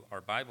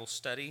our Bible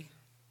study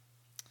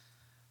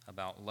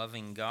about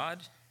loving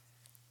God,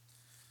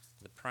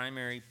 the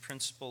primary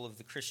principle of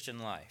the Christian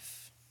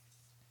life.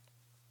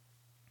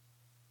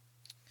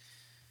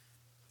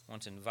 I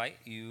want to invite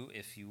you,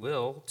 if you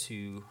will,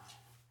 to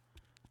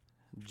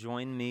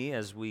join me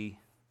as we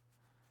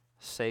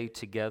say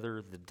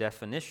together the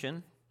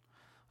definition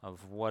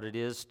of what it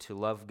is to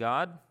love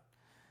God.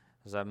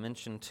 As I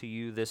mentioned to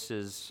you, this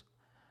is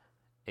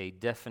a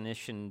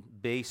definition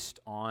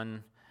based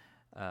on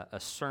a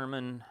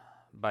sermon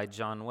by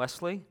John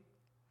Wesley,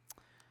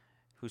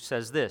 who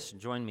says this.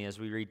 Join me as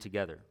we read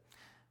together.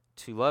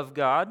 To love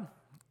God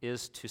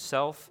is to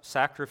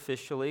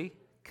self-sacrificially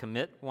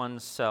commit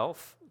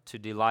oneself to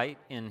delight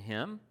in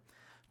Him,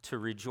 to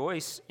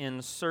rejoice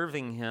in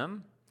serving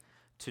Him,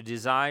 to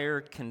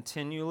desire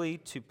continually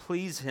to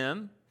please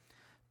Him,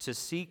 to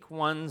seek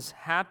one's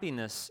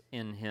happiness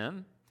in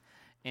Him,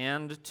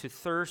 and to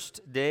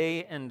thirst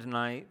day and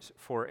night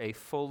for a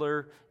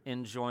fuller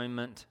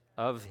enjoyment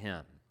of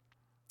Him.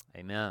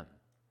 Amen.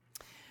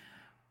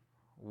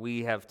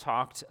 We have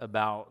talked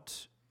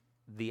about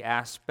the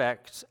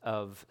aspect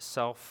of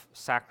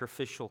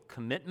self-sacrificial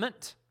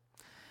commitment,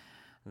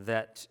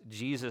 that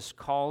Jesus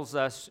calls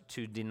us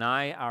to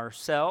deny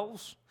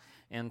ourselves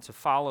and to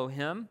follow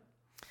Him.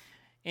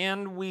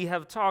 And we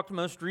have talked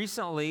most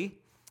recently,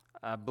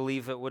 I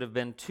believe it would have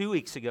been 2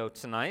 weeks ago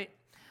tonight,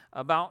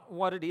 about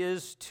what it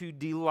is to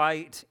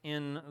delight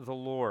in the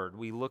Lord.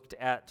 We looked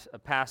at a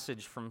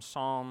passage from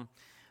Psalm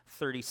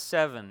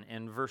 37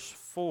 and verse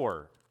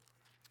 4.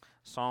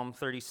 Psalm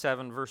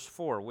 37 verse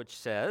 4, which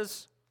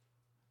says,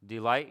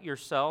 "Delight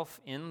yourself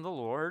in the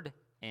Lord,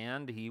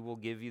 and He will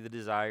give you the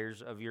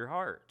desires of your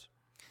heart."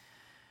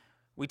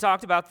 We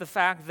talked about the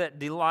fact that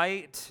the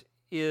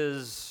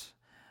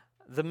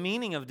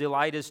meaning of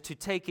delight is to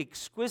take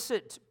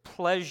exquisite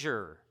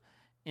pleasure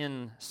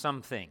in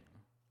something.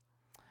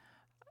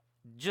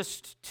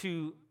 Just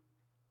to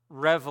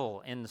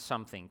revel in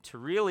something, to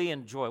really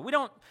enjoy. We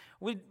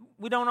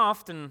don't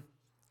often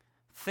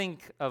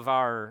think of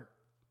our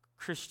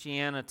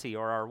Christianity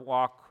or our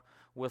walk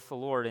with the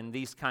Lord in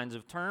these kinds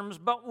of terms,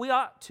 but we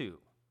ought to.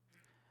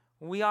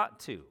 We ought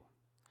to.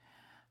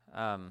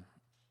 I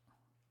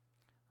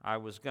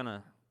was going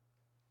to,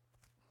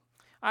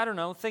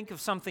 think of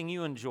something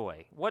you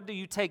enjoy. What do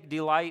you take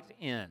delight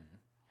in?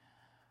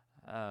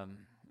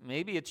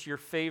 Maybe it's your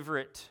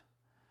favorite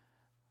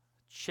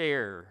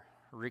chair,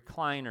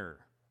 recliner.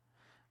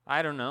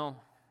 I don't know.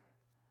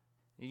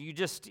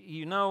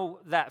 You know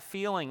that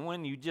feeling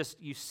when you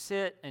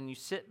sit and you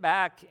sit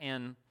back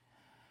and,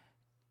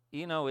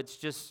 it's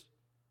just,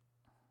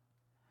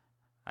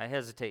 I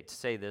hesitate to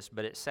say this,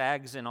 but it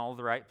sags in all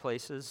the right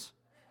places.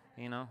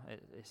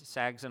 It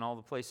sags in all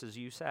the places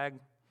you sag.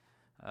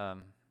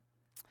 And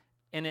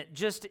it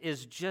just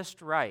is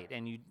just right,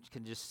 and you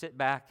can just sit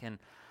back and,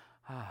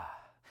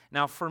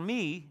 Now for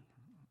me,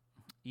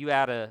 you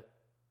add a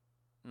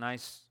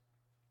nice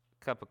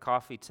cup of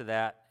coffee to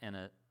that and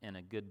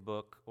a good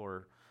book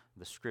or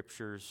the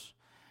scriptures,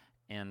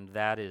 and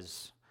that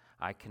is,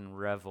 I can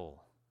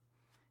revel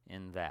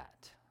in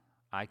that.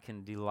 I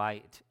can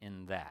delight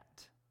in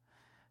that.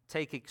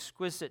 Take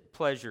exquisite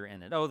pleasure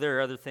in it. Oh, there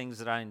are other things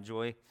that I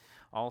enjoy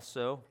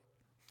also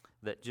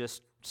that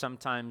just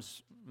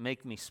sometimes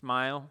make me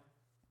smile.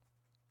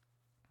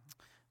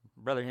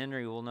 Brother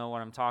Henry will know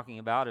what I'm talking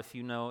about. If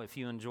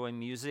you enjoy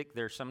music,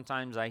 there's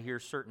sometimes I hear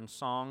certain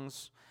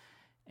songs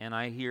and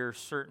I hear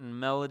certain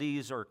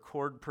melodies or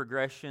chord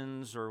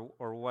progressions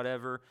or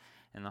whatever,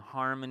 and the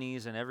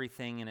harmonies and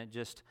everything, and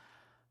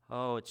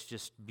it's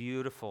just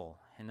beautiful.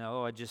 And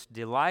I just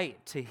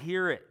delight to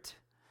hear it.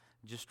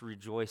 Just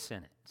rejoice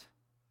in it.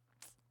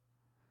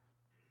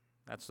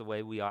 That's the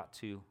way we ought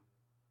to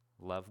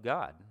love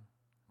God,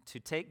 to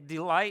take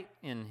delight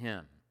in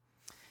Him.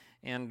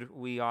 And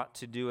we ought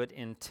to do it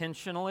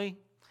intentionally.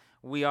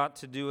 We ought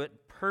to do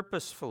it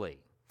purposefully.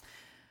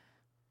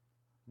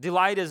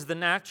 Delight is the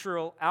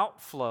natural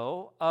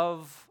outflow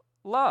of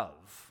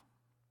love.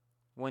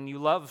 When you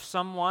love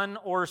someone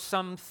or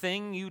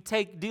something, you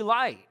take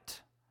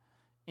delight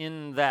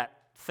in that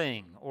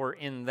thing or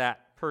in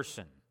that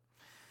person.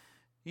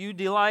 You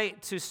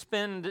delight to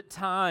spend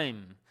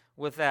time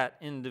with that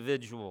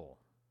individual.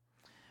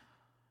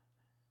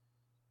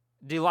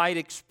 Delight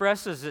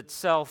expresses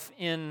itself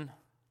in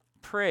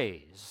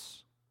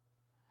praise.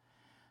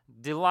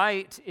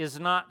 Delight is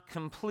not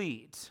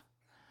complete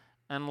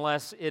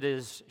unless it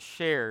is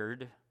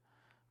shared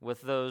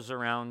with those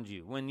around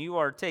you. When you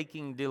are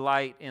taking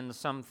delight in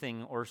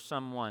something or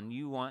someone,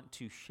 you want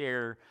to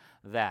share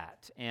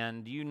that.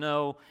 And you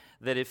know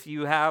that if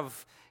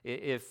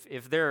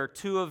there are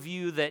two of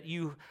you that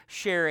you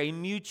share a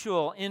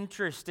mutual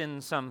interest in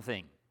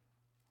something.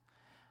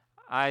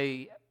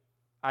 I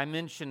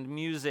mentioned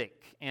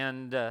music,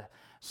 and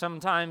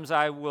sometimes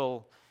I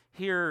will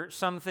hear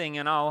something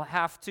and I'll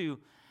have to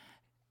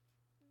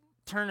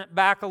turn it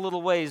back a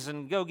little ways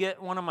and go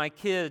get one of my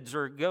kids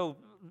or go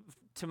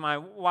to my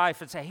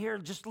wife and say, "Here,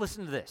 just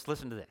listen to this,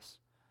 listen to this."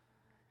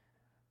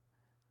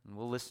 And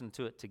we'll listen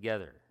to it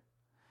together.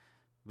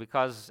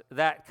 because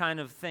that kind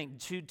of thing,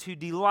 to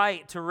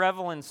delight, to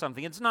revel in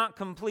something, it's not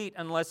complete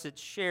unless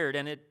it's shared,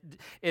 and it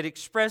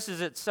expresses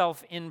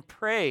itself in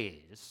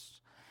praise.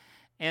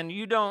 And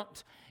you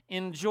don't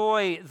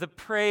enjoy the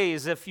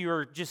praise if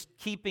you're just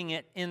keeping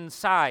it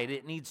inside.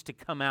 It needs to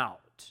come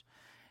out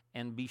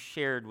and be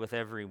shared with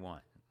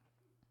everyone.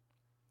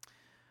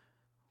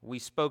 We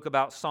spoke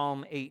about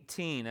Psalm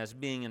 18 as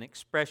being an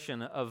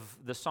expression of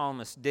the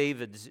psalmist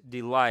David's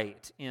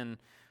delight in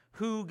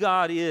who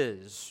God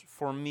is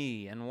for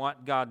me and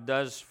what God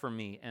does for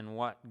me and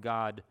what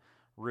God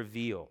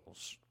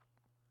reveals.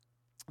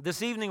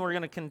 This evening we're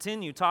going to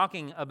continue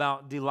talking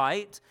about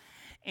delight,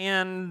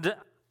 and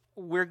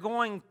we're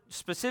going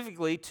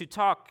specifically to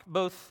talk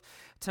both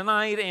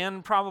tonight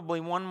and probably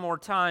one more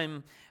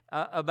time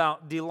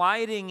about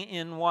delighting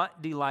in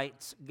what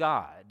delights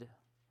God.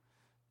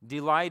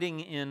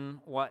 Delighting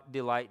in what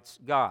delights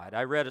God.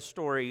 I read a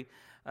story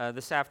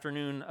this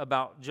afternoon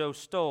about Joe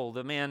Stoll,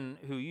 the man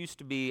who used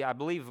to be, I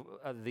believe,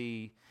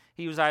 he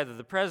was either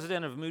the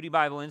president of Moody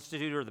Bible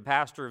Institute or the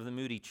pastor of the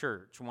Moody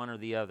Church, one or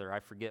the other, I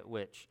forget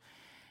which.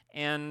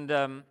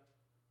 And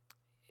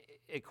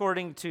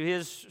according to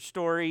his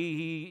story,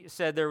 he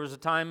said there was a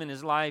time in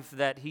his life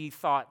that he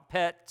thought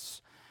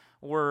pets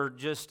were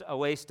just a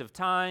waste of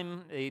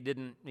time. He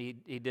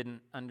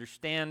didn't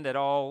understand at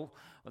all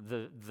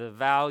the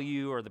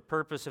value or the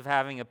purpose of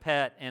having a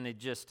pet, and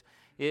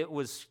it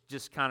was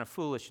just kind of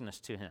foolishness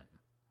to him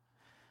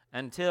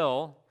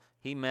until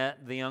he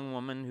met the young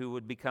woman who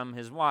would become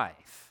his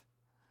wife.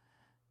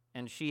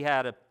 And she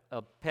had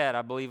a pet,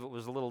 I believe it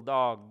was a little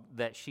dog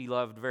that she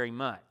loved very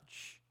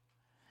much.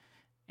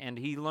 And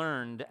he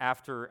learned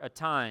after a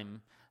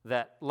time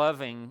that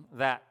loving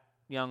that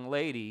young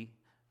lady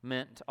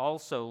meant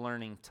also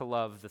learning to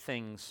love the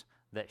things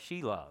that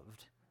she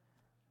loved.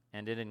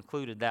 And it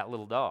included that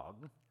little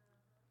dog.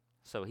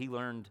 So he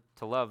learned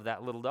to love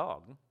that little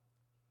dog.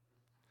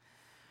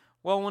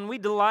 Well, when we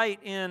delight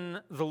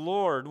in the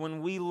Lord,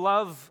 when we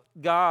love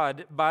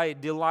God by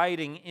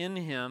delighting in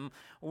Him,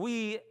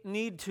 we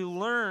need to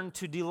learn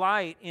to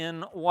delight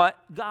in what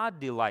God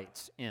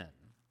delights in.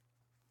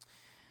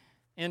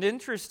 And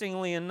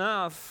interestingly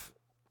enough,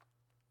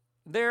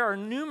 there are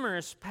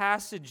numerous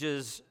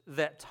passages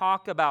that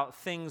talk about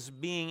things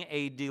being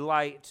a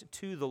delight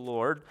to the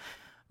Lord,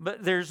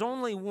 but there's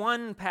only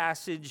one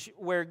passage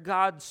where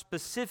God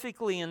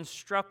specifically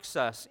instructs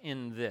us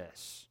in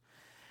this.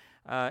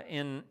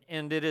 And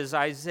it is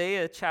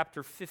Isaiah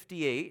chapter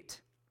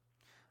 58.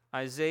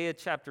 Isaiah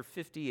chapter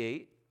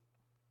 58,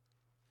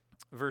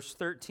 verse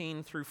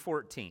 13 through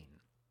 14.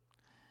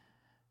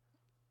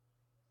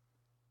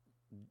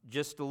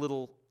 Just a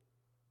little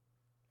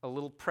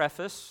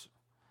preface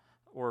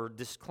or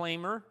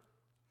disclaimer.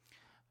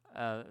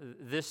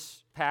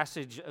 This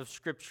passage of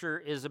Scripture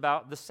is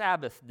about the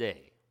Sabbath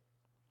day.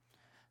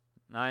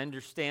 Now, I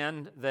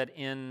understand that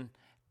in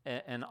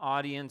an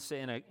audience,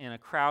 in a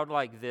crowd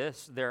like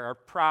this, there are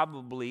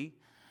probably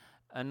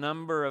a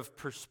number of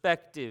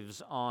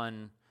perspectives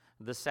on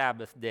the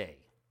Sabbath day.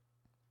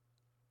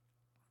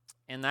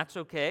 And that's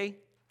okay.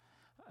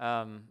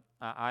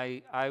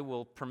 I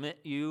will permit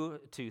you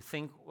to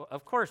think,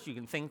 of course you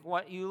can think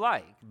what you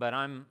like, but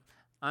I'm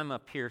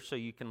up here so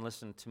you can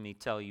listen to me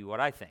tell you what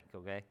I think,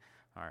 okay?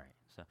 All right.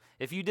 So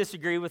if you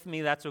disagree with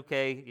me, that's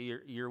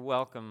okay. You're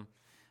welcome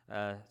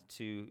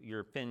to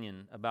your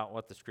opinion about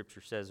what the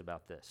Scripture says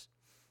about this.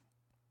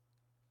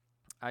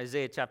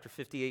 Isaiah chapter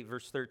 58,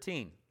 verse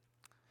 13.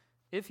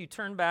 If you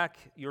turn back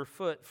your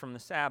foot from the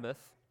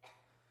Sabbath,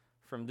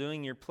 from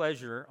doing your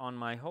pleasure on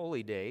my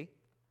holy day,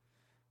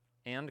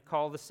 and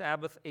call the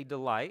Sabbath a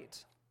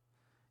delight,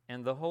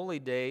 and the holy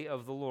day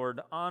of the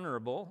Lord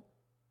honorable,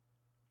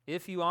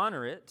 if you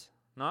honor it,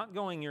 not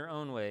going your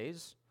own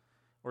ways,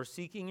 or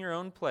seeking your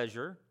own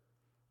pleasure,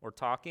 or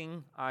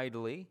talking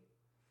idly,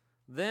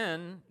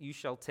 then you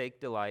shall take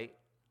delight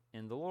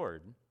in the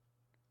Lord,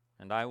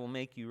 and I will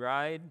make you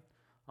ride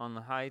on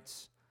the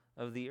heights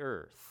of the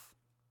earth.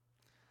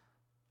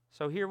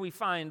 So here we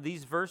find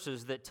these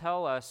verses that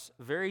tell us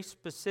very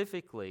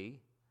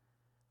specifically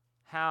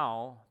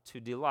how to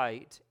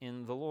delight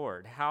in the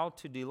Lord, how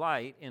to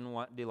delight in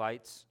what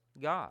delights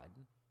God.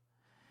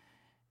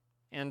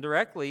 And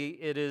directly,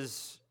 it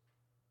is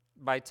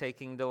by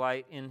taking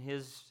delight in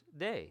His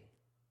day,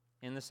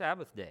 in the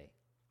Sabbath day.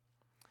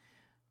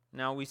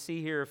 Now, we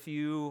see here a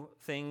few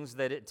things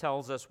that it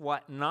tells us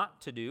what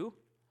not to do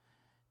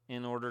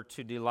in order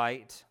to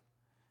delight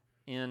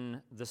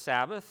in the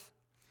Sabbath.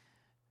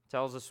 It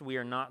tells us we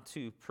are not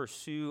to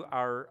pursue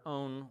our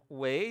own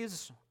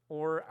ways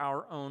or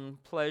our own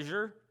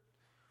pleasure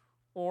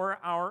or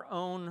our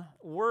own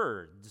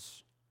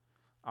words.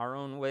 Our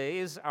own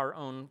ways, our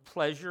own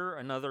pleasure.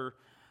 Another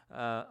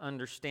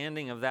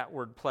understanding of that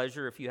word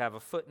pleasure, if you have a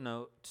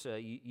footnote,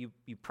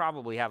 you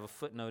probably have a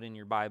footnote in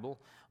your Bible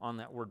on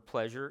that word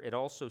pleasure. It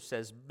also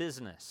says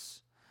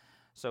business.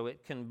 So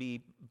it can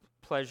be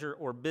pleasure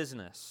or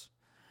business.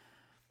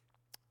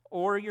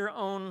 Or your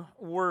own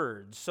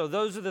words. So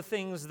those are the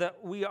things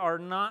that we are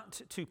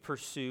not to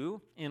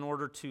pursue in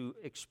order to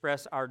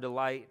express our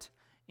delight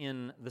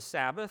in the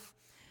Sabbath.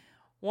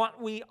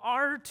 What we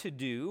are to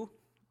do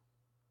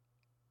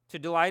to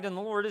delight in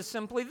the Lord is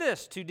simply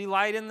this, to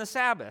delight in the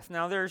Sabbath.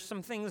 Now, there's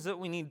some things that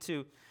we need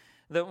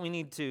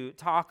to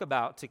talk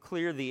about to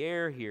clear the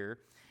air here.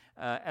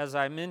 As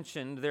I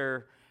mentioned,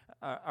 there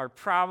are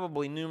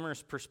probably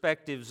numerous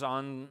perspectives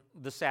on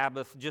the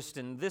Sabbath just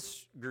in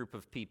this group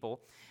of people.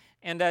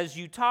 And as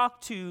you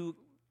talk to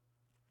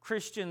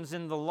Christians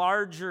in the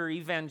larger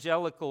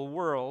evangelical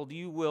world,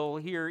 you will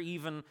hear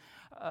even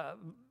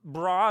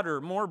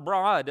more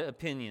broad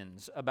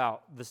opinions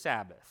about the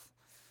Sabbath.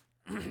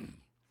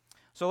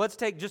 So let's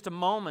take just a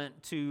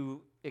moment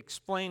to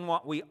explain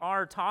what we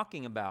are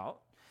talking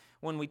about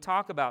when we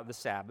talk about the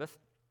Sabbath.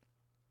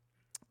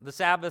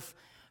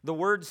 The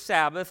word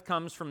Sabbath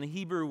comes from the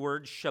Hebrew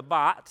word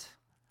Shabbat,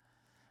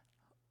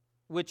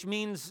 which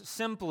means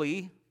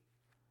simply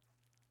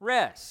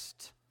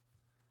rest.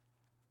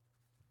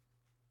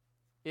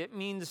 It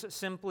means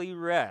simply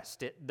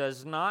rest. It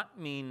does not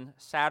mean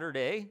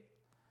Saturday.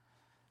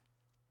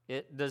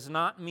 It does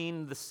not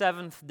mean the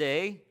seventh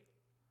day,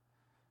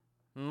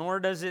 nor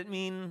does it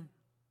mean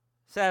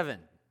 7.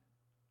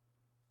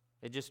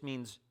 It just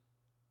means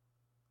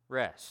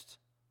rest.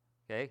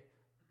 Okay?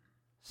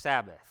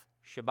 Sabbath,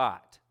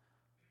 Shabbat.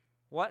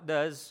 What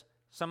does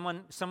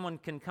someone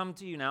can come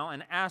to you now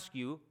and ask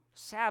you,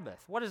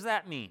 Sabbath, what does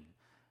that mean?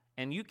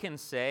 And you can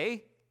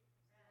say,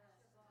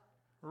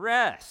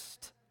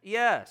 rest.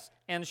 Yes.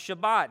 And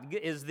Shabbat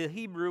is the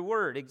Hebrew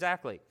word,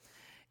 exactly.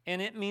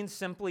 And it means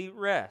simply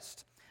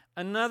rest.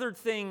 Another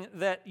thing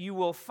that you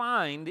will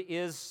find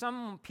is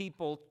some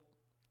people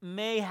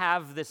may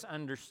have this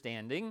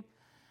understanding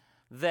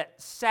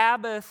that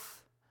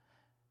Sabbath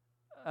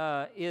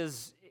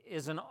is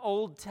an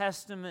Old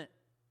Testament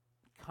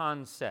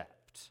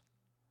concept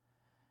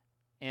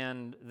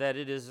and that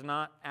it is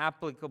not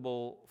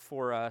applicable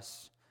for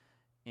us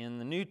in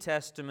the New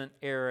Testament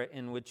era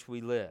in which we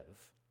live.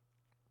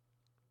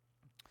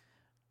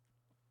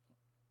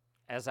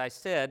 As I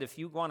said, if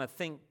you want to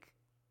think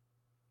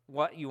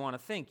what you want to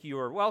think, you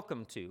are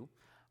welcome to.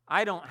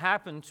 I don't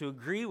happen to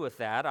agree with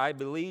that. I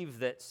believe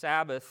that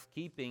Sabbath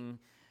keeping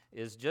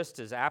is just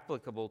as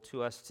applicable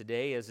to us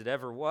today as it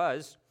ever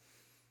was.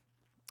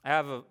 I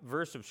have a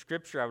verse of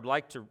Scripture I would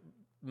like to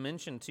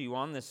mention to you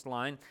on this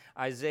line.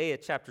 Isaiah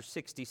chapter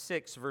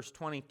 66, verse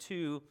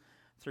 22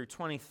 through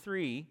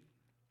 23.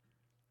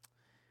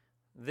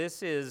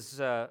 This is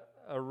a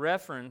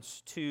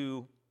reference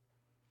to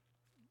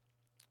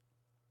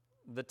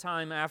the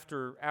time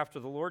after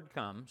the Lord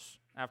comes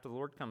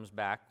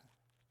back.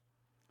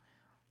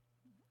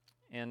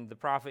 And the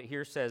prophet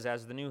here says,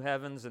 "As the new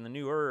heavens and the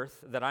new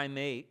earth that I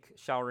make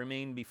shall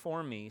remain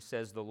before me,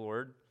 says the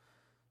Lord,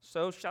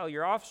 so shall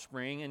your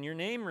offspring and your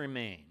name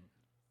remain.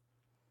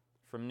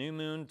 From new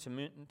moon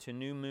to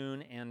new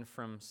moon, and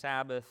from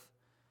Sabbath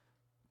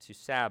to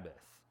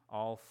Sabbath,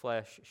 all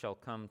flesh shall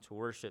come to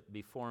worship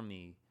before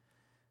me,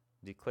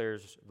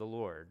 declares the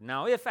Lord."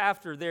 Now, if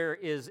after there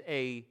is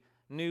a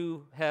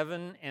new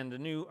heaven and a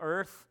new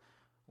earth,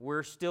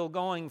 we're still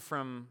going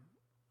from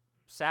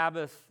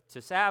Sabbath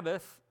to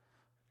Sabbath,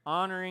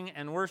 honoring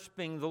and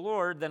worshiping the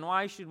Lord, then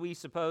why should we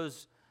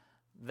suppose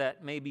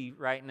that maybe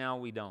right now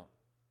we don't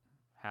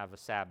have a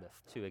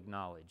Sabbath to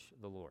acknowledge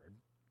the Lord?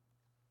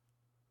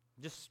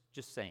 Just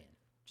saying.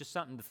 Just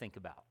something to think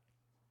about.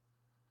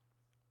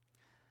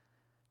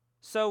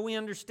 So we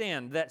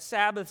understand that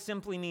Sabbath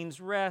simply means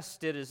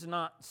rest. It is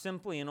not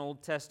simply an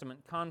Old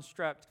Testament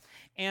construct.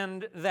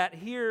 And that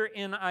here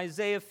in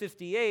Isaiah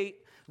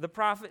 58, the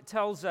prophet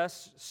tells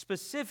us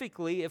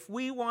specifically, if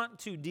we want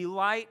to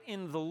delight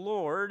in the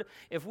Lord,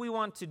 if we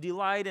want to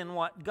delight in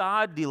what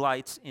God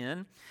delights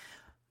in,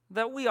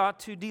 that we ought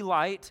to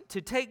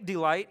take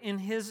delight in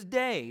His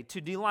day,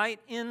 to delight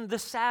in the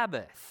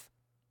Sabbath.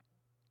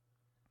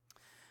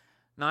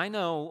 Now, I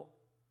know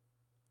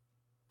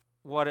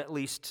what at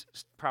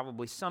least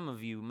probably some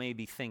of you may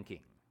be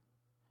thinking.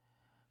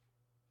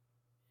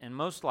 And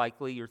most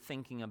likely you're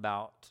thinking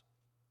about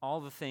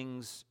all the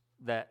things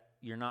that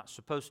you're not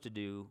supposed to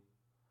do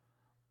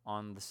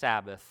on the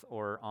Sabbath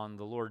or on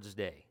the Lord's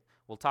Day.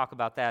 We'll talk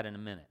about that in a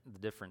minute, the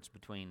difference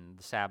between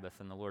the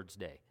Sabbath and the Lord's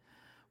Day.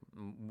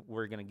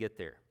 We're going to get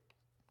there.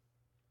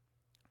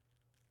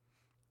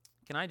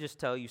 Can I just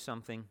tell you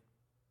something?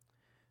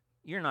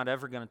 You're not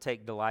ever going to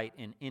take delight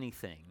in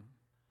anything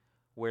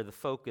where the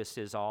focus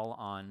is all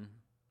on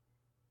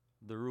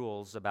the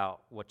rules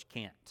about what you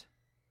can't.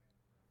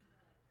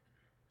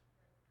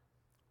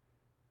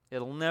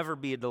 It'll never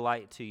be a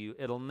delight to you.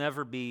 It'll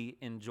never be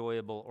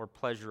enjoyable or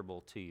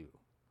pleasurable to you.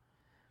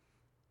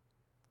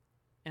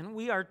 And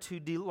we are to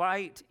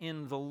delight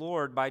in the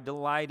Lord by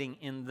delighting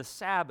in the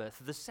Sabbath.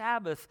 The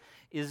Sabbath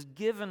is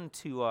given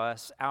to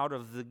us out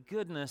of the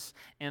goodness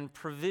and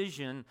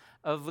provision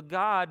of a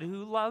God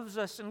who loves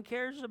us and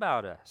cares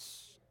about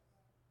us.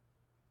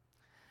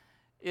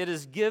 It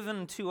is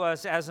given to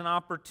us as an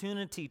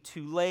opportunity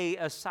to lay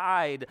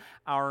aside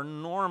our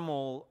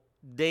normal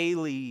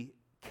daily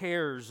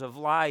cares of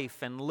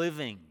life and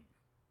living.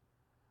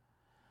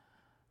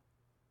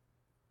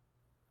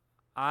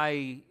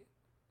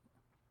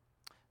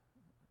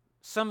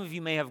 Some of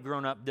you may have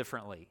grown up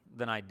differently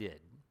than I did.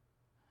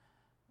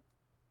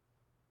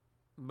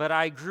 But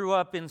I grew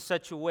up in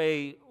such a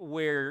way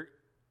where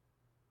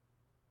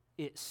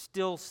it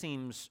still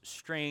seems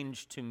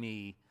strange to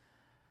me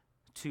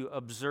to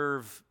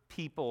observe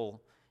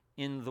people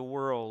in the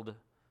world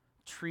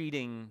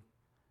treating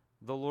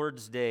the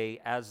Lord's Day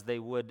as they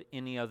would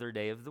any other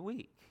day of the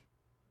week.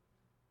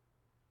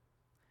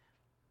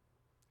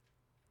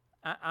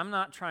 I'm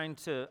not trying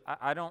to,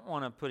 I don't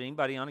want to put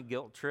anybody on a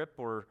guilt trip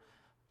or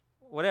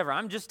whatever.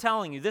 I'm just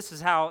telling you, this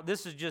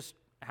is just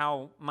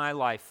how my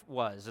life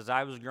was as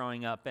I was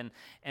growing up,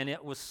 and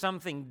it was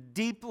something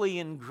deeply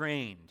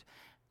ingrained.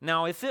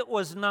 Now, if it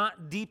was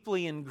not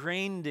deeply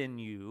ingrained in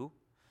you,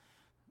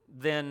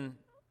 then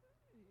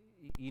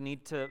you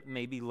need to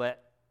maybe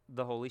let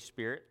the Holy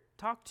Spirit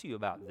talk to you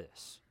about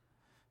this.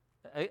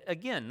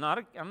 Again,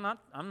 I'm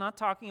not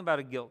talking about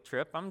a guilt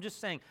trip. I'm just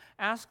saying,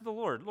 ask the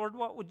Lord, Lord,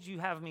 what would you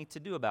have me to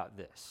do about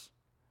this?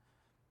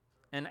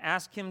 And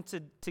ask Him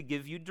to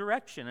give you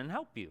direction and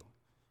help you.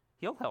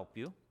 He'll help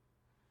you.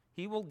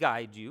 He will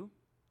guide you.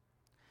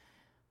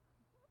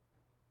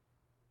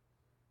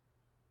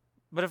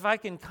 But if I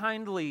can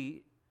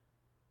kindly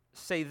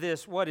say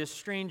this, what is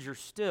stranger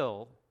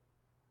still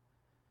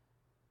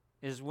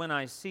is when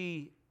I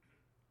see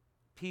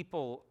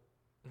people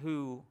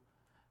who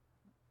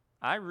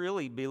I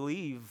really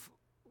believe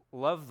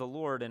love the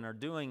Lord and are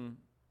doing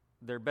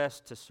their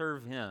best to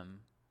serve Him.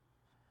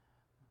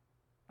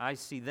 I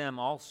see them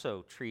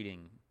also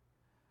treating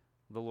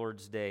the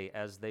Lord's Day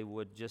as they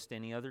would just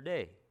any other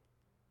day.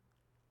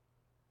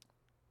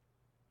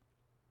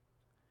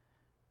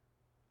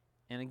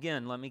 And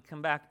again, let me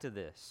come back to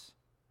this.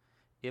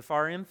 If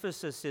our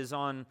emphasis is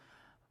on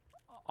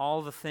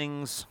all the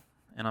things,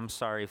 and I'm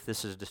sorry if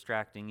this is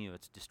distracting you,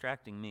 it's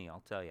distracting me,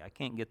 I'll tell you. I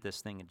can't get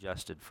this thing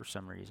adjusted for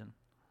some reason.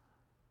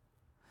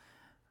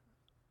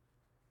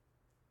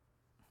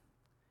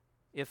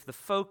 If the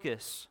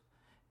focus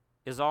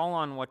is all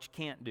on what you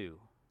can't do,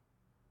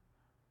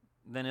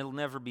 then it'll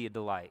never be a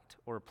delight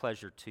or a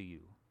pleasure to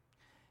you.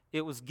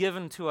 It was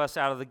given to us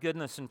out of the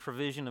goodness and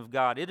provision of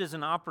God. It is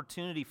an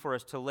opportunity for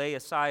us to lay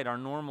aside our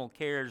normal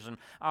cares and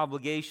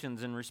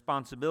obligations and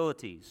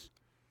responsibilities.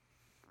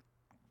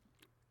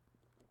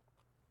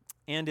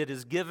 And it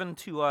is given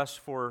to us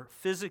for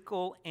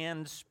physical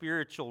and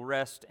spiritual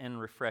rest and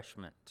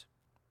refreshment.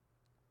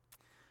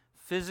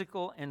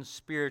 Physical and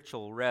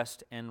spiritual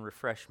rest and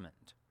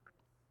refreshment.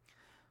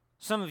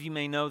 Some of you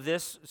may know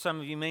this,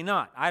 some of you may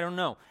not. I don't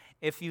know.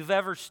 If you've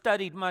ever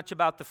studied much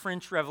about the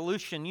French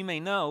Revolution, you may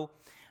know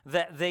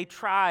that they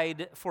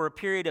tried for a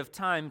period of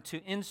time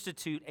to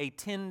institute a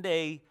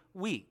 10-day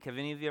week. Have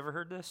any of you ever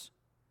heard this?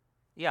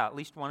 Yeah, at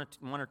least one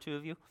or two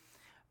of you.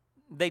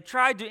 They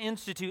tried to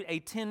institute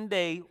a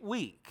 10-day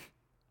week.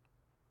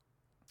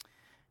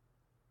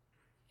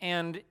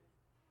 And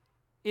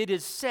it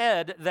is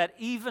said that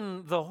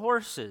even the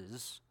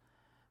horses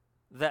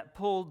that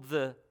pulled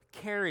the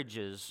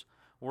carriages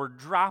were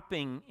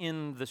dropping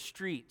in the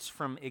streets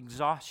from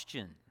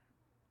exhaustion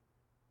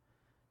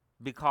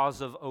because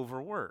of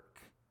overwork.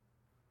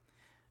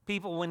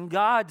 People, when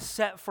God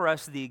set for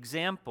us the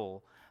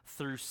example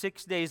through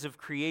 6 days of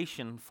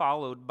creation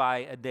followed by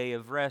a day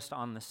of rest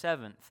on the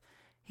seventh,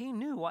 He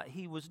knew what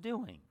He was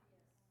doing.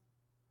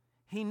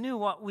 He knew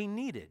what we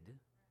needed.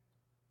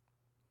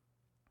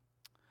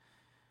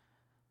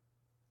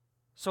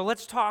 So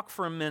let's talk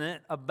for a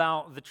minute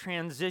about the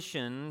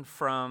transition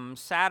from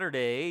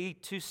Saturday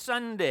to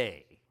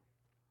Sunday.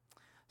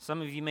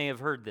 Some of you may have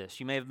heard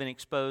this. You may have been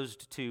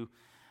exposed to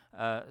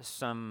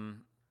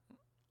some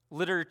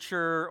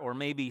literature or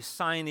maybe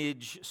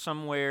signage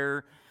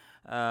somewhere.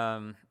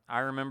 I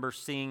remember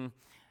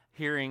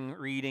hearing,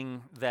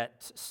 reading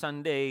that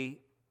Sunday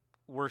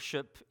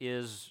worship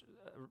is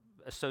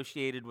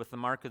associated with the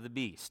mark of the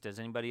beast. Has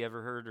anybody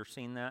ever heard or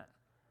seen that?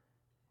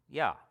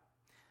 Yeah.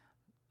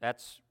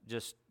 That's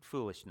just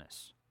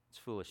foolishness. It's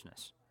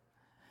foolishness.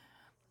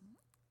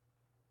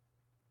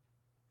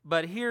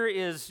 But here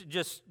is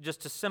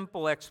just a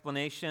simple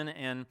explanation,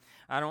 and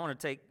I don't want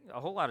to take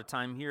a whole lot of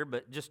time here,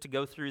 but just to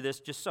go through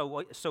this, just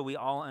so we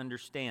all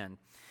understand.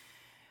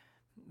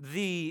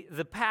 The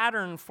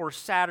pattern for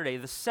Saturday,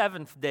 the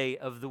seventh day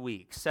of the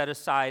week, set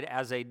aside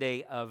as a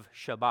day of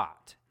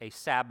Shabbat, a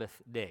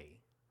Sabbath day.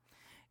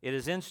 It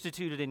is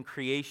instituted in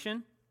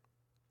creation,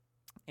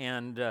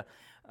 and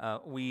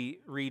we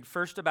read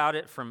first about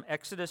it from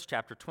Exodus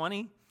chapter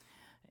 20.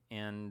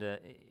 And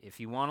if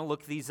you want to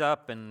look these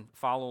up and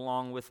follow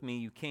along with me,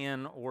 you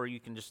can, or you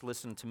can just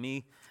listen to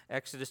me.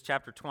 Exodus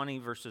chapter 20,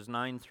 verses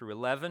 9 through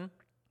 11.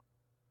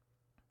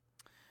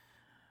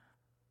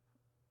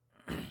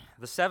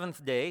 The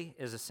seventh day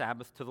is a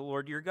Sabbath to the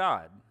Lord your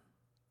God.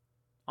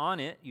 On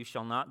it you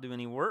shall not do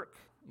any work,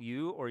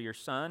 you or your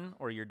son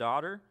or your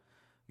daughter,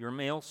 your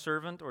male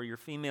servant or your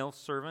female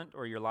servant,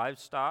 or your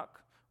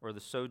livestock, or the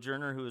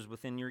sojourner who is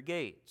within your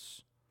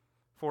gates.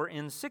 For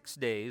in 6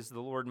 days the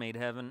Lord made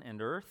heaven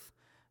and earth,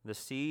 the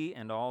sea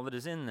and all that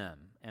is in them,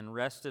 and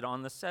rested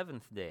on the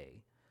seventh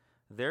day.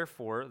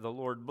 Therefore the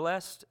Lord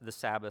blessed the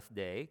Sabbath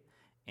day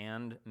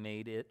and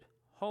made it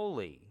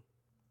holy.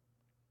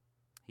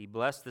 He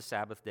blessed the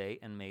Sabbath day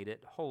and made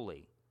it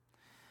holy.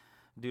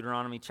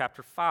 Deuteronomy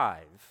chapter 5.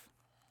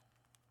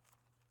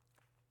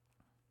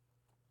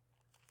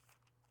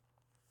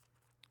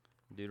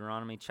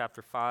 Deuteronomy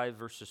chapter 5,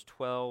 verses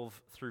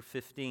 12 through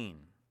 15.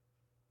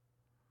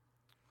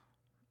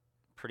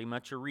 Pretty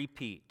much a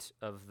repeat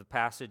of the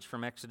passage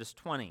from Exodus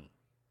 20.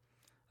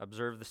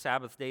 Observe the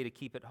Sabbath day to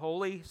keep it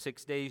holy.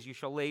 6 days you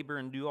shall labor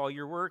and do all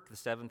your work. The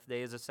seventh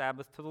day is a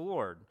Sabbath to the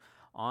Lord.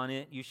 On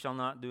it you shall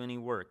not do any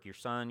work. Your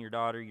son, your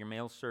daughter, your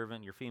male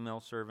servant, your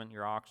female servant,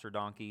 your ox or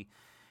donkey,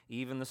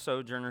 even the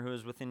sojourner who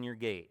is within your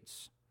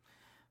gates,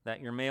 that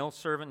your male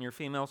servant and your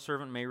female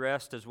servant may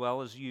rest as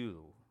well as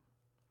you.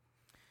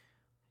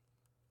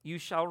 You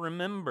shall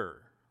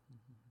remember.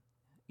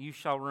 You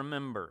shall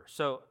remember.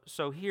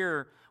 So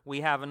here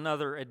we have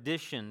another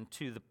addition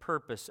to the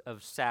purpose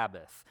of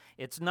Sabbath.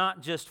 It's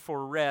not just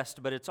for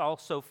rest, but it's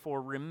also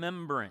for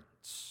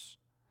remembrance.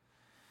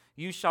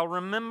 You shall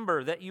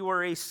remember that you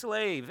are a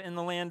slave in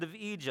the land of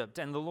Egypt,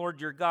 and the Lord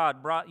your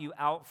God brought you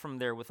out from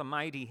there with a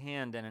mighty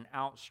hand and an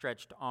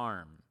outstretched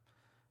arm.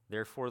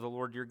 Therefore the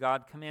Lord your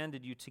God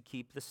commanded you to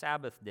keep the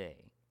Sabbath day.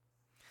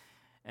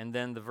 And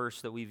then the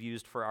verse that we've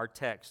used for our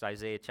text,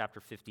 Isaiah chapter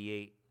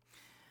 58,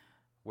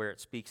 where it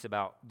speaks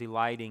about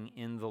delighting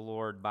in the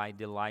Lord by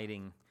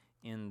delighting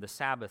in the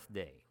Sabbath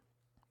day.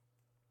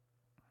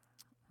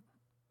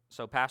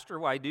 So, Pastor,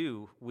 why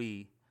do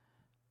we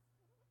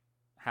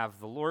have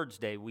the Lord's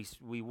Day?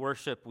 We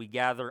worship, we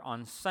gather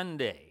on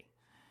Sunday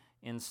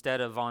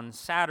instead of on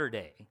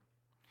Saturday.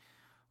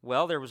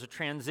 Well, there was a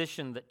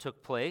transition that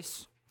took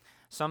place.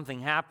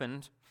 Something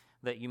happened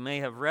that you may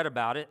have read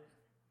about it.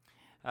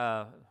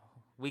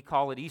 We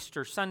call it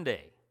Easter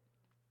Sunday.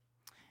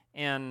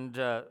 And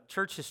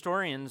church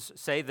historians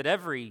say that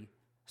every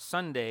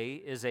Sunday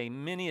is a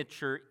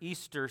miniature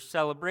Easter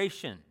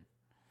celebration.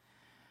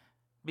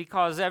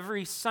 Because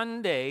every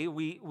Sunday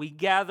we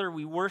gather,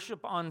 we worship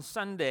on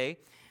Sunday.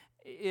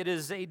 It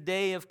is a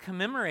day of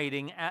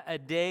commemorating a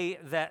day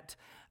that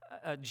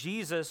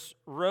Jesus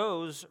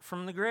rose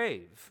from the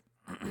grave.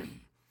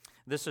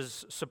 This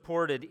is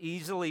supported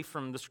easily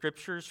from the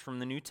Scriptures, from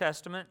the New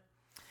Testament.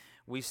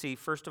 We see,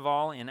 first of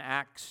all, in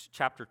Acts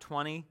chapter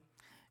 20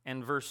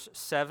 and verse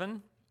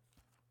 7.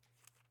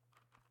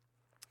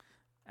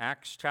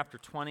 Acts chapter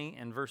 20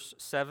 and verse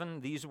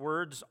 7, these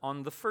words,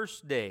 "On the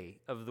first day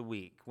of the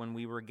week, when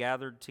we were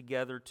gathered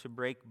together to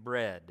break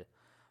bread,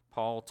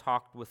 Paul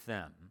talked with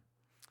them."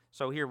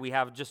 So here we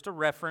have just a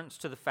reference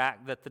to the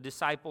fact that the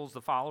disciples,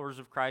 the followers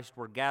of Christ,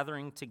 were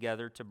gathering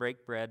together to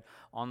break bread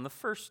on the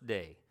first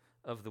day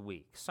of the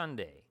week,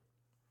 Sunday.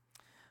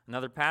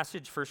 Another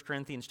passage, 1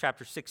 Corinthians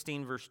chapter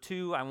 16, verse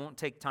 2. I won't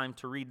take time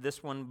to read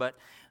this one, but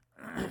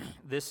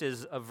this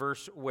is a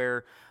verse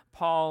where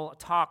Paul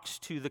talks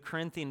to the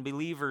Corinthian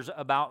believers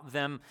about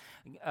them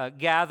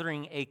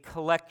gathering a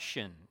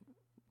collection,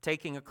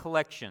 taking a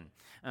collection,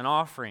 an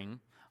offering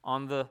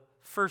on the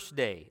first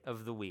day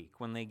of the week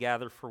when they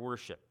gather for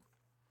worship.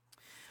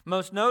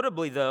 Most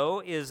notably, though,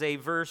 is a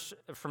verse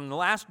from the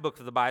last book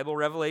of the Bible,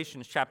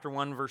 Revelation chapter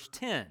 1, verse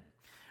 10.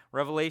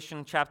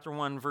 Revelation chapter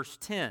 1, verse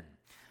 10.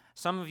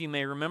 Some of you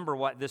may remember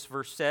what this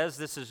verse says.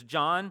 This is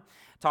John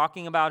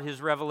talking about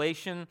his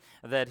revelation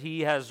that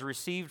he has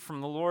received from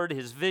the Lord,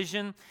 his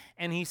vision.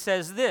 And he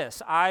says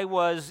this, "I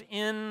was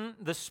in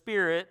the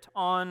Spirit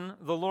on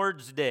the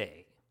Lord's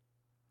day."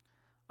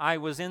 I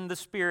was in the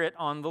Spirit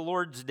on the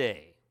Lord's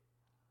day.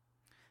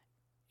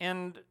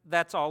 And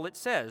that's all it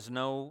says.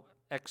 No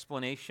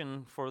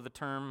explanation for the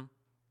term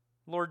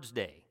Lord's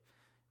Day.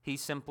 He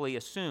simply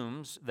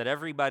assumes that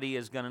everybody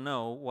is going to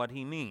know what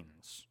he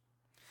means.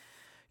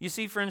 You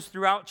see, friends,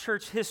 throughout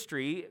church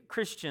history,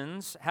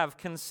 Christians have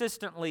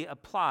consistently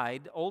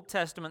applied Old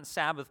Testament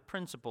Sabbath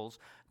principles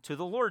to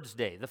the Lord's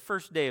Day, the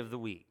first day of the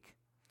week.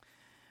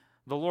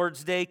 The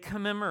Lord's Day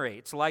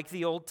commemorates, like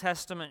the Old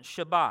Testament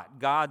Shabbat,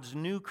 God's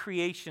new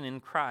creation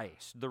in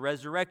Christ, the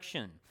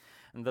resurrection,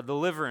 and the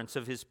deliverance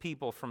of His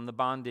people from the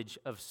bondage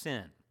of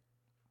sin.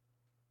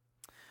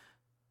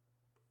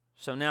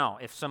 So now,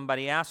 if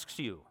somebody asks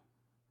you,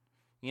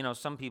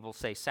 some people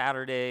say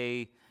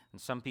Saturday, and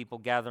some people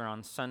gather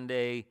on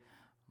Sunday.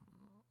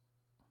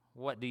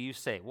 What do you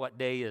say? What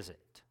day is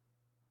it?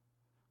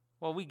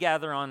 Well, we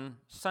gather on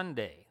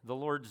Sunday, the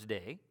Lord's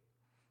Day,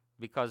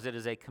 because it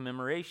is a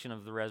commemoration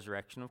of the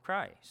resurrection of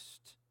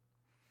Christ.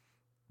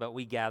 But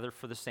we gather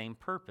for the same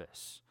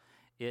purpose.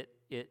 It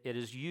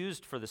is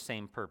used for the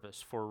same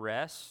purpose, for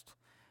rest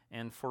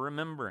and for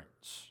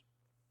remembrance.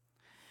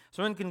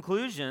 So in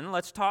conclusion,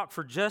 let's talk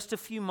for just a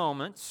few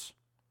moments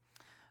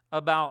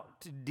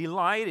about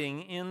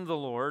delighting in the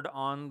Lord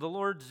on the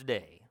Lord's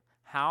Day.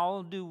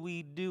 How do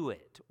we do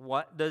it?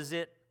 What does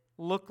it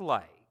look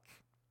like?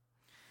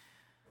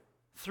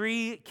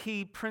 3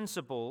 key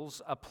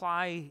principles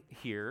apply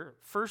here.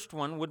 First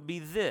one would be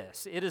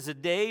this. It is a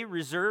day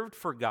reserved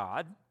for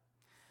God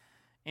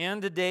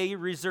and a day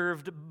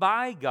reserved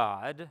by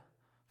God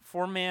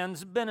for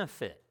man's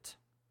benefit.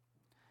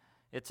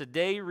 It's a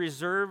day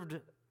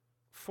reserved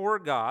for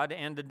God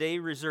and a day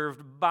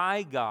reserved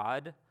by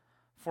God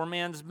for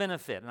man's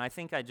benefit. And I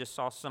think I just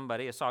saw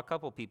a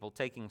couple people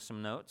taking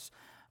some notes.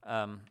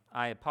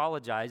 I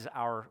apologize,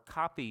 our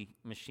copy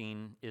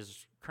machine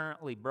is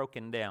currently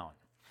broken down.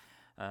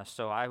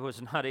 So I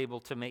was not able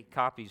to make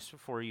copies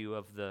for you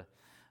of the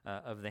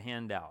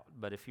handout.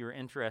 But if you're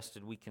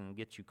interested, we can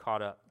get you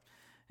caught up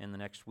in the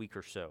next week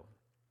or so.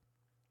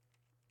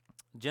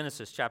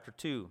 Genesis chapter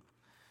 2,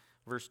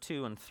 verse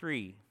 2 and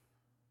 3.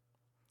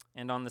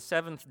 And on the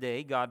seventh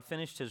day, God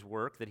finished his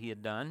work that he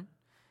had done,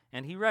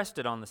 and he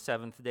rested on the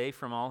seventh day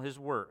from all his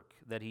work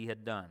that he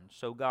had done.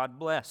 So God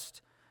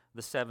blessed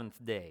the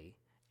seventh day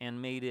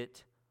and made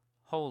it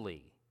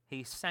holy.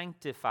 He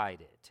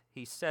sanctified it.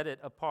 He set it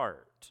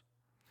apart.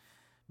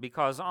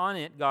 Because on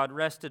it God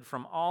rested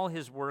from all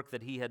his work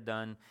that he had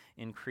done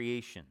in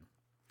creation.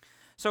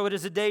 So it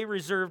is a day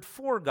reserved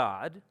for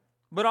God,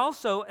 but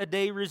also a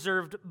day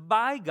reserved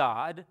by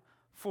God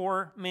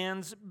for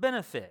man's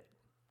benefit.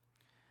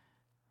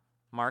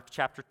 Mark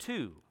chapter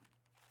 2.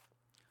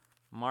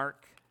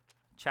 Mark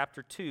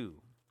chapter 2.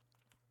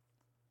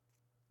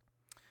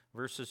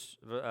 Verse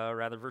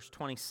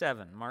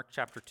 27. Mark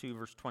chapter 2,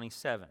 verse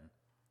 27.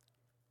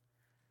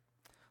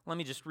 Let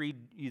me just read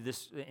you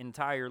this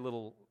entire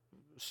little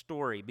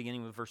story,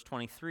 beginning with verse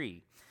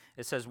 23.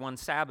 It says, one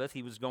Sabbath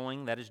he was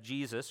going, that is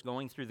Jesus,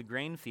 going through the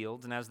grain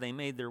fields, and as they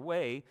made their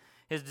way,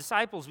 his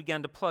disciples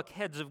began to pluck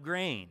heads of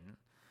grain.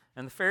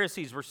 And the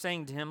Pharisees were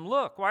saying to him,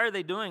 look, why are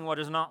they doing what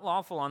is not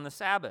lawful on the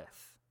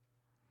Sabbath?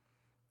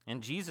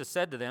 And Jesus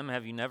said to them,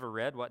 have you never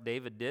read what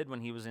David did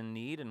when he was in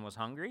need and was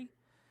hungry?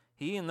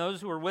 He and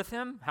those who were with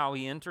him, how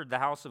he entered the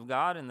house of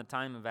God in the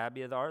time of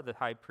Abiathar, the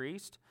high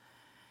priest,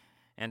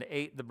 and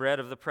ate the bread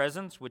of the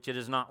presence, which it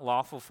is not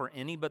lawful for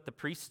any but the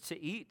priests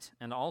to eat,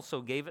 and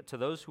also gave it to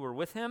those who were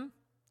with him.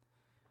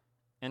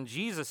 And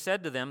Jesus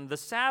said to them, the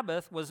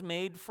Sabbath was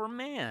made for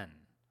man,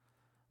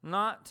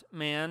 not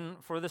man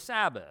for the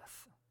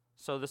Sabbath.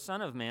 So the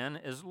Son of Man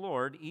is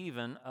Lord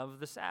even of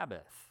the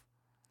Sabbath.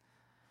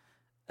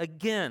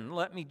 Again,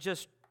 let me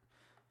just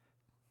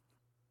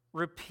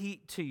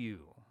repeat to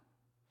you,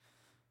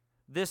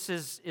 this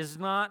is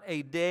not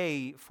a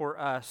day for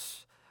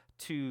us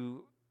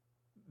to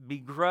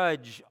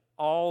begrudge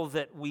all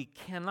that we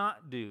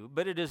cannot do,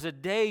 but it is a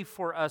day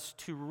for us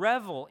to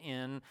revel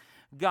in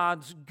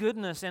God's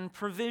goodness and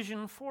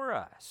provision for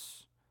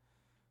us.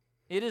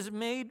 It is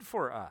made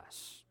for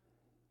us.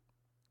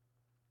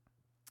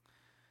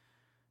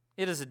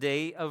 It is a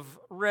day of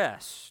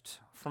rest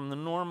from the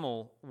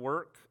normal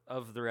work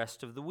of the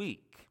rest of the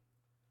week.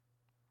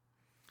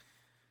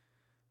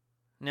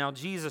 Now,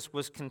 Jesus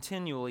was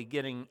continually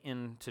getting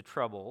into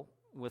trouble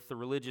with the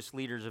religious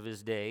leaders of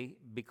his day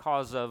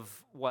because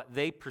of what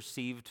they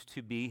perceived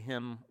to be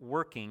him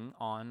working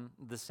on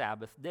the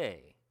Sabbath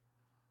day.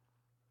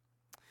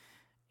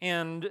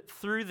 And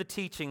through the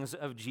teachings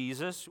of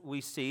Jesus,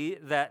 we see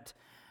that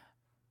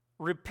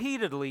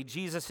repeatedly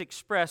Jesus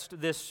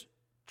expressed this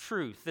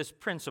truth, this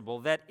principle,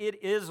 that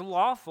it is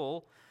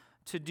lawful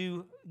to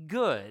do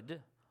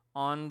good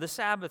on the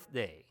Sabbath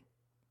day,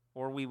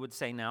 or we would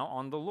say now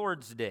on the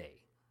Lord's day.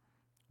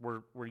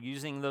 We're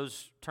using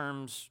those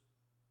terms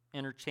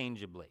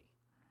interchangeably.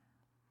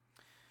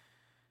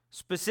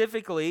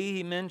 Specifically,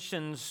 he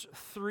mentions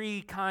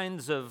three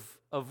kinds of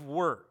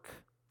work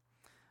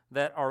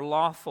that are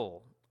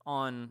lawful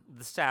on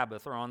the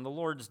Sabbath or on the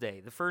Lord's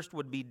day. The first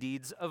would be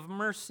deeds of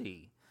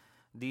mercy.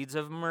 Deeds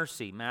of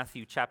mercy,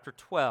 Matthew chapter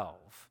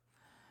 12.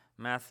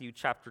 Matthew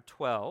chapter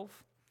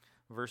 12,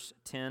 verse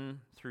 10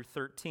 through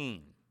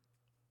 13.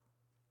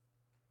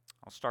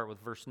 I'll start with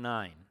verse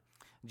 9.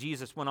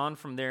 Jesus went on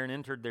from there and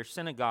entered their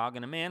synagogue,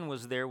 and a man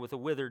was there with a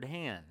withered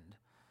hand.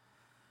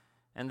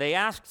 And they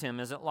asked him,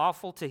 is it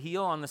lawful to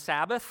heal on the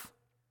Sabbath?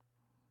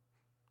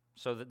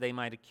 So that they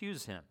might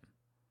accuse him.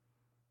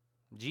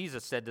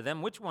 Jesus said to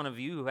them, which one of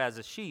you who has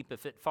a sheep,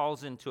 if it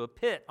falls into a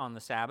pit on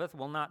the Sabbath,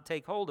 will not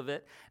take hold of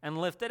it and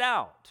lift it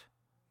out?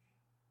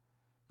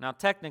 Now,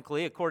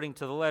 technically, according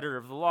to the letter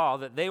of the law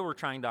that they were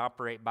trying to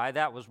operate by,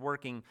 that was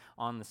working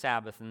on the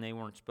Sabbath, and they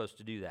weren't supposed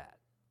to do that.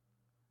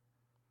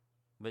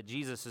 But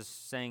Jesus is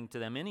saying to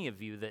them, any of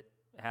you that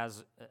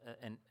has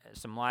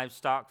some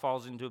livestock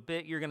falls into a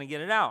pit, you're going to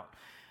get it out.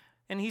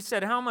 And he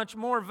said, how much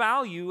more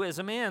value is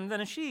a man than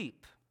a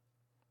sheep?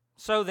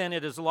 So then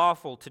it is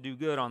lawful to do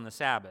good on the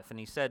Sabbath. And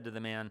he said to the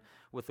man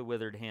with the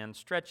withered hand,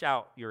 stretch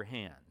out your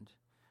hand.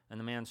 And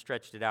the man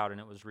stretched it out,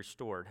 and it was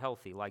restored,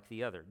 healthy like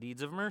the other.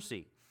 Deeds of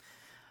mercy.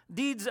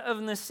 Deeds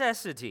of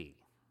necessity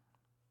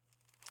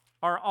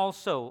are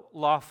also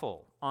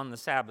lawful on the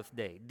Sabbath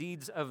day.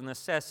 Deeds of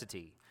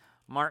necessity.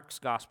 Mark's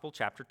Gospel,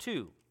 chapter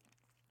 2.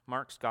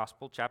 Mark's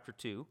Gospel, chapter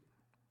 2.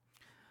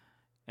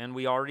 And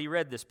we already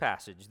read this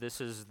passage. This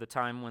is the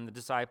time when the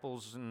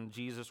disciples and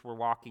Jesus were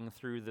walking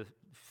through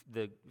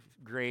the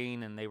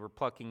grain, and they were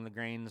plucking the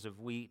grains of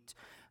wheat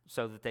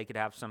so that they could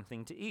have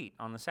something to eat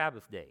on the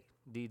Sabbath day.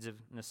 Deeds of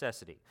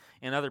necessity.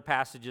 In other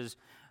passages,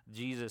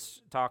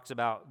 Jesus talks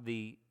about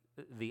the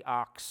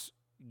ox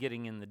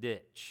getting in the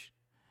ditch.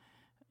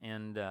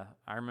 And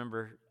I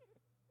remember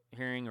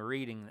hearing or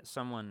reading that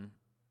someone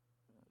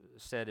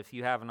said if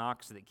you have an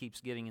ox that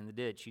keeps getting in the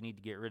ditch, you need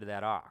to get rid of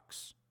that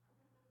ox.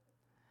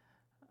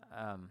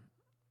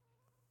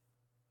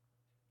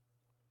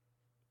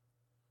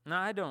 Now,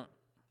 I don't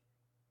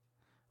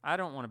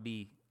want to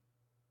be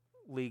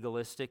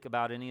legalistic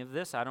about any of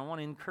this. I don't want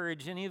to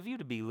encourage any of you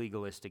to be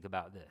legalistic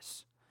about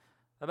this,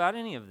 about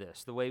any of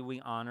this, the way we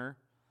honor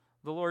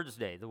the Lord's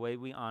Day, the way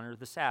we honor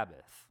the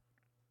Sabbath.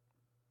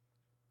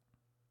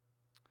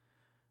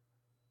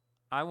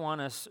 I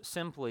want us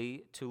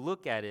simply to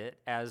look at it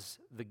as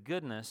the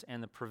goodness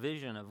and the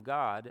provision of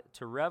God,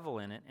 to revel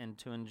in it and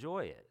to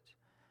enjoy it.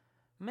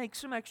 Make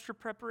some extra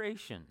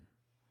preparation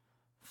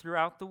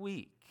throughout the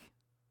week.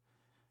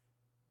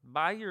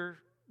 Buy your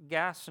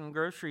gas and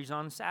groceries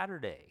on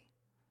Saturday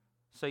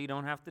so you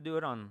don't have to do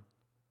it on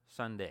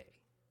Sunday.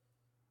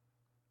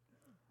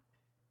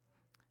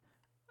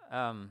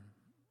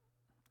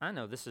 I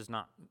know this is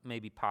not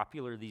maybe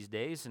popular these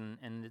days, and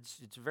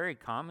it's very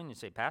common. You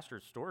say, Pastor,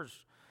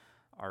 stores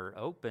are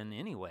open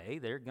anyway.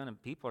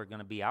 People are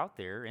gonna be out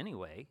there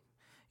anyway.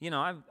 You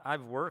know,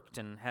 I've worked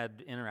and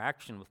had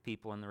interaction with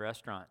people in the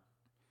restaurant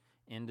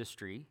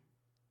industry,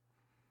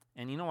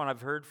 and you know what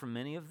I've heard from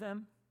many of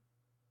them?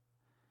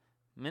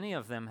 Many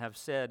of them have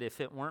said if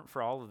it weren't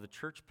for all of the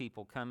church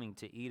people coming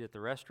to eat at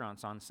the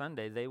restaurants on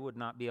Sunday, they would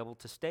not be able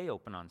to stay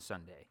open on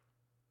Sunday.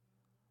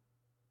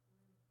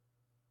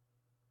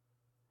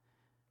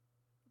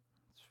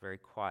 It's very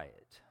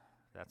quiet.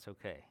 That's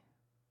okay.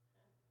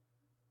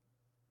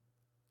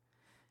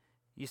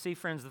 You see,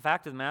 friends, the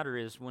fact of the matter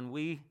is when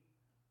we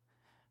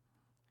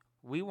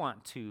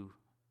want to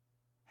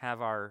have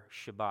our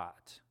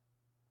Shabbat,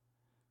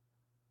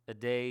 a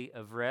day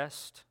of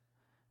rest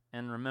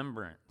and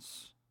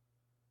remembrance.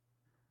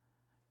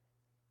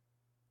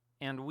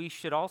 And we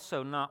should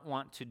also not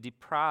want to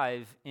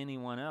deprive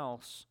anyone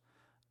else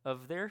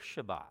of their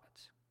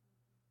Shabbat.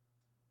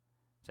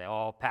 Say,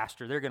 oh,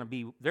 Pastor, they're going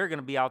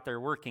to be out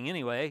there working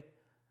anyway.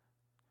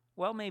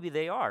 Well, maybe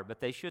they are, but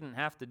they shouldn't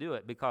have to do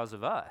it because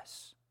of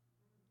us.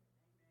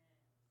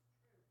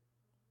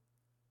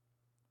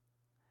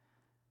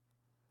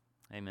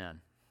 Amen.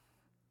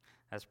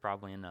 That's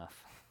probably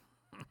enough.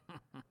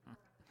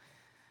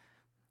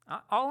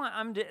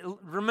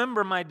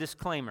 Remember my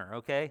disclaimer,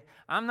 okay?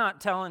 I'm not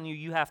telling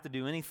you have to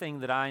do anything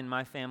that I and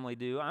my family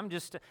do.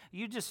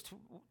 You just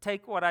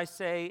take what I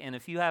say, and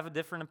if you have a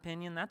different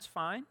opinion, that's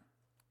fine.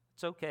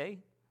 It's okay.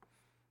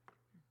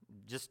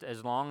 Just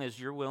as long as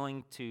you're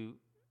willing to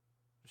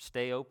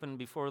stay open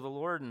before the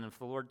Lord, and if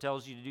the Lord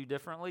tells you to do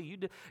differently, you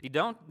do.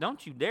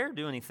 Don't you dare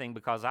do anything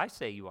because I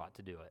say you ought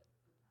to do it.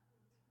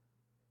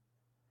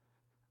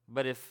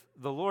 But if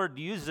the Lord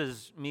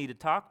uses me to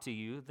talk to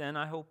you, then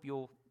I hope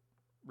you'll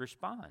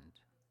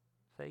respond.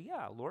 Say,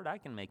 yeah, Lord, I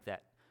can make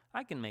that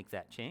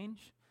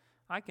change.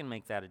 I can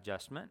make that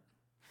adjustment.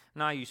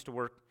 Now I used to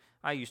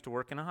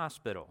work in a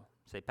hospital.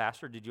 Say,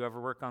 Pastor, did you ever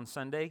work on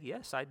Sunday?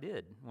 Yes, I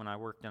did when I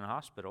worked in a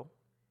hospital.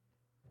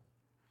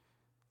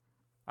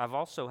 I've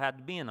also had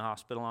to be in a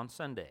hospital on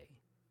Sunday.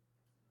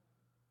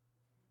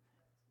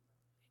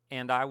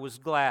 And I was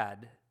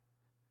glad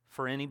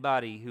for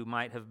anybody who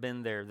might have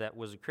been there that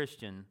was a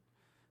Christian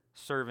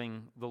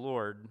serving the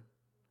Lord,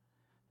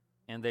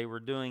 and they were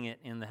doing it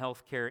in the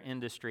healthcare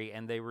industry,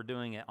 and they were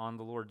doing it on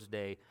the Lord's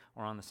Day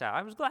or on the Sabbath.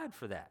 I was glad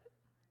for that.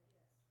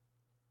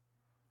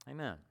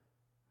 Amen.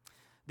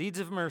 Deeds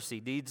of mercy,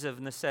 deeds of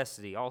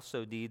necessity,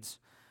 also deeds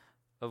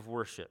of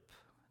worship.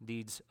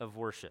 Deeds of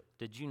worship.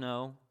 Did you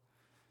know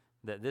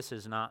that this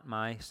is not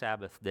my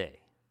Sabbath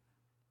day?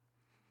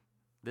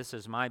 This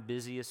is my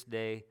busiest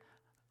day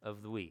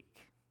of the week.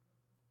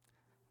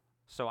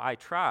 So I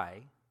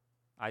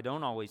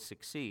don't always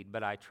succeed,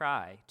 but I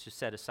try to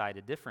set aside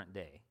a different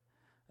day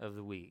of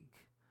the week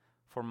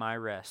for my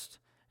rest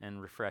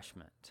and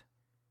refreshment.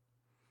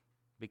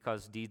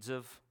 Because deeds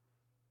of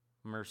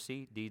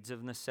mercy, deeds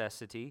of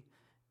necessity,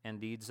 and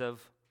deeds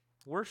of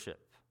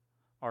worship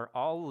are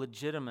all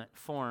legitimate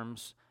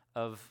forms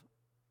of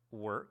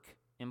work,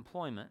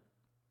 employment,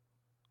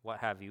 what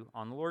have you,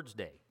 on the Lord's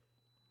Day.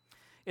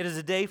 It is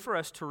a day for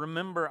us to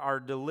remember our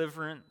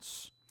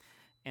deliverance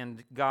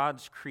and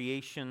God's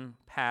creation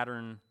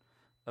pattern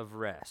of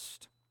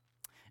rest.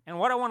 And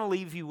what I want to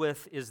leave you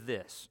with is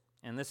this.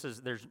 And this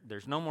is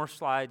there's no more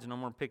slides, no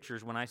more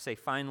pictures. When I say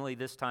finally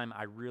this time,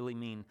 I really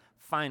mean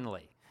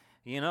finally.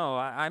 You know,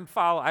 I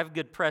have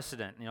good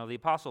precedent. You know, the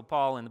Apostle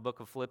Paul in the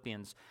book of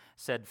Philippians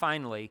said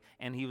finally,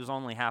 and he was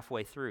only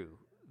halfway through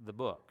the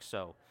book,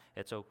 so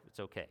it's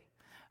okay.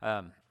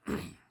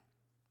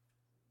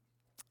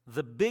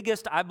 The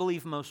biggest, I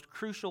believe, most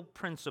crucial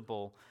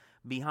principle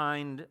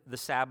behind the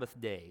Sabbath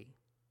day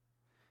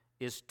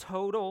is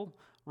total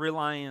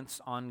reliance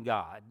on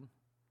God,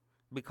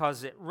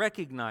 because it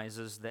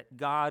recognizes that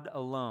God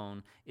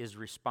alone is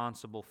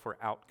responsible for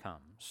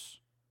outcomes.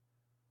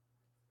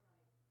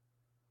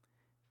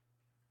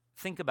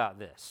 Think about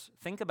this.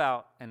 Think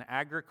about an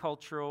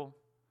agricultural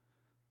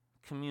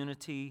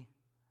community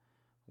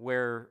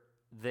where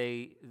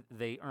they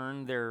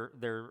earn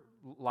their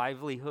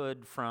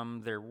livelihood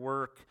from their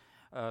work,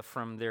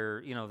 from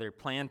their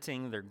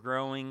planting, their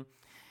growing.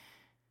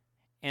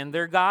 And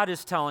their God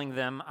is telling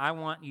them, I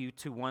want you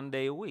to one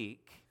day a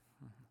week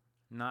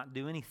not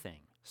do anything.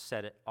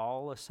 Set it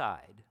all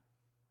aside.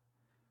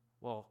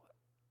 Well,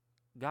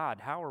 God,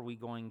 how are we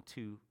going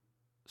to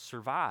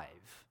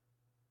survive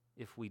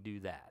if we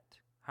do that?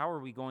 How are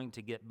we going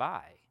to get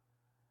by?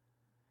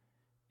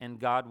 And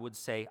God would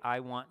say, I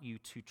want you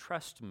to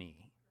trust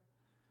me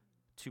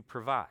to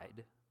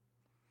provide.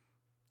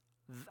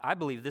 I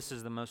believe this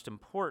is the most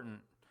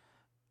important.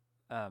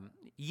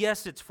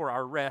 Yes, it's for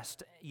our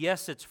rest.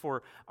 Yes, it's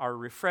for our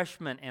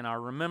refreshment and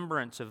our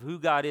remembrance of who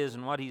God is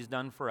and what He's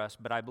done for us.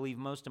 But I believe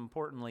most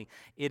importantly,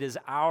 it is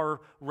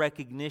our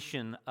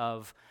recognition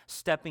of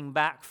stepping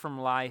back from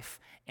life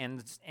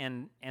and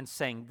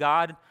saying,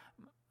 God,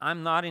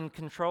 I'm not in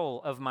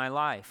control of my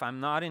life. I'm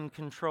not in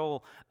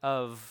control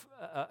of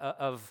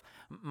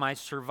my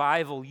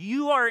survival.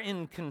 You are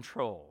in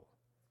control.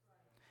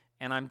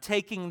 And I'm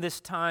taking this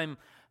time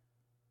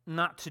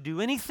not to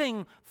do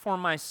anything for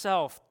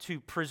myself,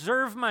 to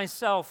preserve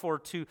myself or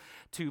to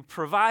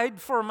provide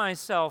for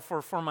myself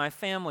or for my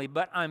family,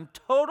 but I'm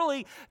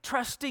totally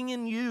trusting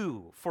in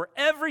you for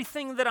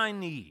everything that I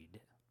need.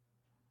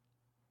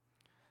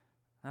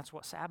 That's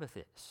what Sabbath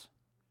is.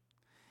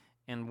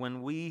 And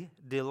when we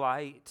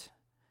delight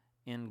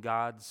in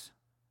God's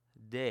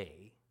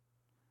day,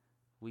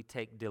 we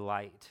take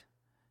delight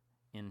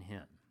in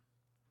Him.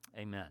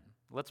 Amen.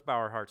 Let's bow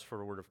our hearts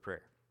for a word of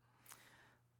prayer.